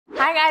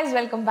Hi guys,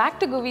 welcome back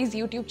to Guvi's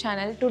YouTube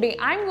channel. Today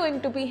I'm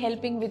going to be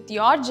helping with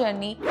your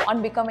journey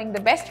on becoming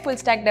the best full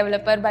stack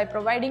developer by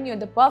providing you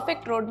the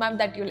perfect roadmap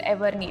that you'll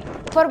ever need.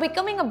 For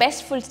becoming a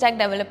best full stack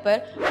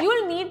developer,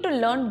 you'll need to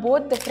learn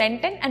both the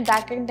front end and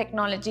back end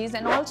technologies,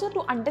 and also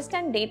to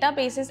understand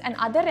databases and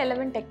other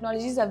relevant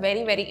technologies are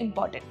very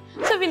important.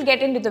 So we'll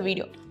get into the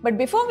video. But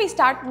before we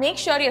start, make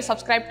sure you're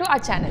subscribed to our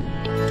channel.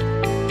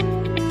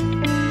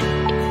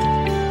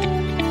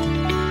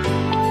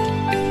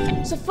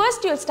 So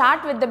first you'll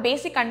start with the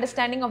basic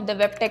understanding of the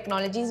web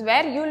technologies,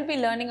 where you'll be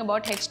learning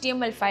about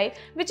HTML5,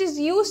 which is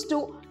used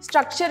to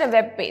structure a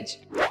web page.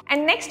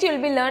 And next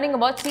you'll be learning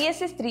about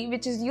CSS3,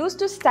 which is used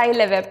to style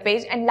a web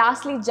page. And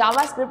lastly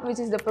JavaScript, which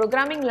is the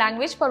programming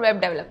language for web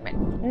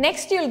development.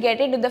 Next you'll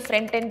get into the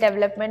front-end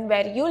development,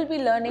 where you'll be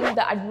learning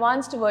the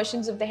advanced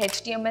versions of the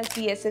HTML,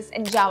 CSS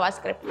and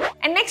JavaScript.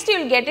 And next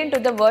you'll get into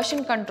the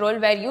version control,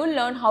 where you'll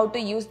learn how to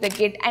use the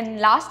Git. And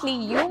lastly,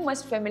 you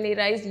must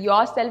familiarize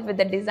yourself with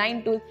the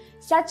design tools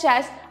such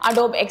as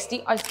Adobe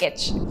XD or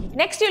Sketch.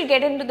 Next you'll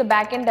get into the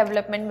backend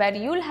development, where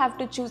you'll have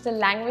to choose a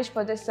language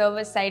for the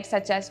server side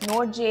such as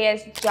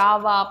Node.js,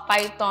 Java,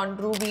 Python,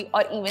 Ruby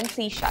or even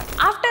C#.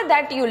 After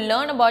that you'll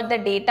learn about the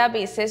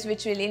databases,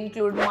 which will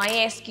include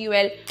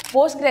MySQL,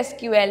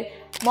 PostgreSQL,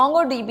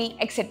 MongoDB,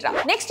 etc.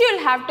 Next you'll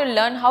have to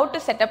learn how to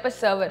set up a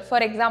server, for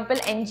example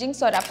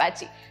Nginx or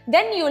Apache.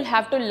 Then you'll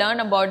have to learn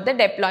about the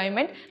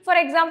deployment, for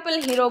example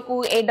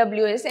Heroku,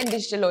 AWS and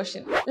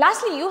DigitalOcean.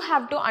 Lastly, you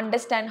have to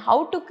understand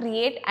how to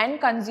create and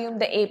consume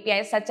the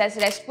APIs such as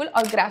RESTful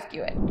or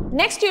GraphQL.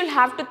 Next you'll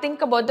have to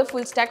think about the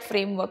full stack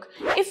framework.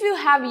 If you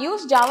have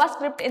used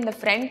JavaScript in the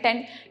front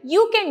end,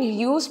 you can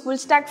use full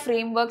stack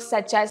frameworks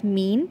such as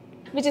Mean,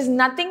 which is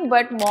nothing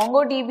but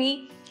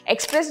MongoDB,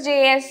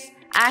 Express.js,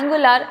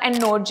 Angular and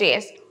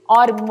Node.js,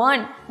 or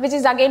MERN, which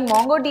is again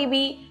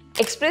MongoDB,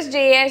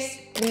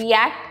 Express.js,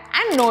 React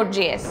and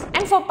Node.js.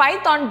 And for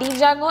Python,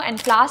 Django and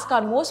Flask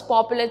are most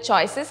popular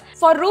choices.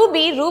 For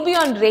Ruby, Ruby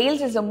on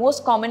Rails is the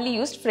most commonly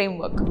used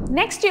framework.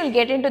 Next you'll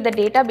get into the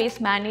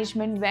database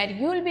management, where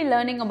you'll be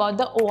learning about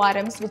the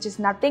ORMs, which is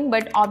nothing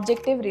but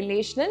objective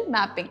relational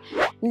mapping,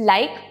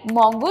 like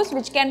Mongoose,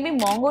 which can be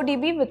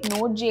MongoDB with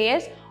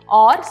Node.js,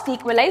 or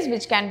SQLize,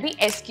 which can be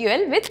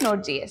SQL with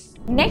Node.js.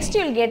 Next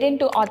you'll get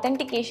into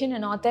authentication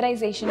and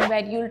authorization,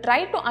 where you'll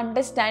try to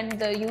understand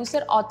the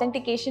user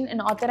authentication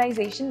and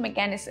authorization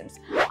mechanisms.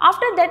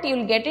 After that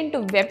you'll get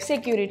into web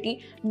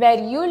security,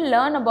 where you'll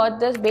learn about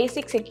the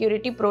basic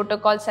security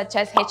protocols such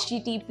as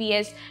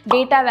HTTPS,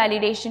 data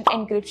validation,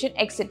 encryption,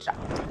 etc.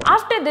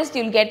 After this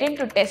you'll get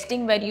into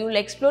testing, where you'll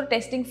explore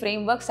testing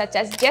frameworks such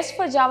as Jest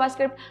for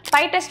JavaScript,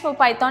 PyTest for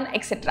Python,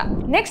 etc.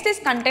 Next is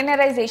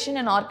containerization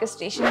and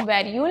orchestration,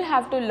 where you'll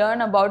have to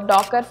learn about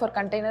Docker for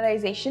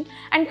containerization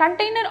and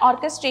container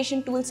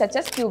orchestration tools such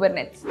as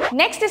Kubernetes.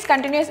 Next is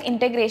continuous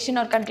integration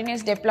or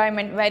continuous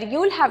deployment, where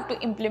you'll have to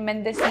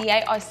implement the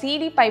CI or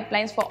CD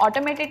pipelines for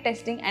automated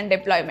testing and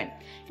deployment.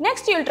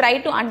 Next you'll try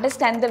to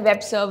understand the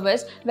web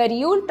servers, where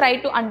you'll try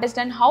to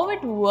understand how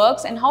it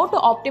works and how to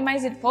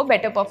optimize it for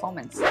better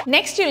performance.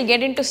 Next you'll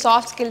get into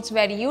soft skills,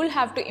 where you'll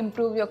have to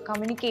improve your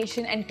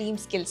communication and team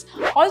skills.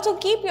 Also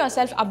keep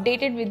yourself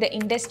updated with the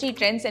industry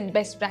trends and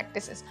best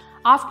practices.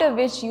 After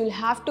which you'll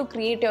have to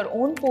create your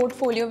own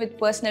portfolio with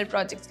personal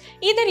projects.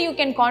 Either you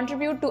can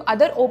contribute to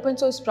other open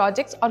source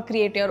projects or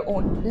create your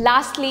own.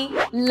 Lastly,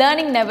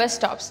 learning never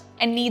stops,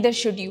 and neither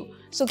should you.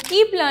 So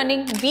keep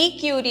learning, be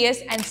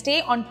curious and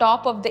stay on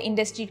top of the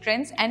industry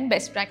trends and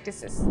best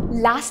practices.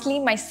 Lastly,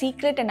 my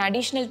secret and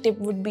additional tip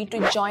would be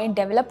to join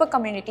developer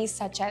communities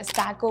such as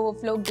Stack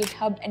Overflow,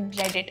 GitHub and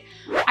Reddit.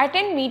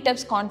 Attend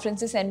meetups,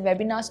 conferences and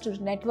webinars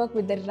to network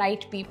with the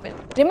right people.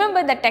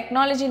 Remember, the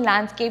technology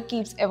landscape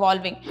keeps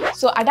evolving.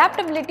 So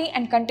adaptability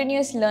and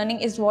continuous learning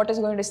is what is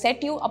going to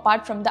set you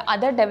apart from the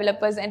other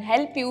developers and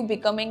help you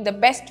becoming the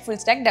best full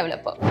stack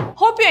developer.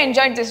 Hope you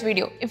enjoyed this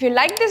video. If you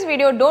like this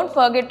video, don't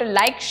forget to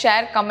like,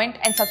 share, comment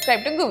and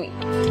subscribe to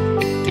Guvi.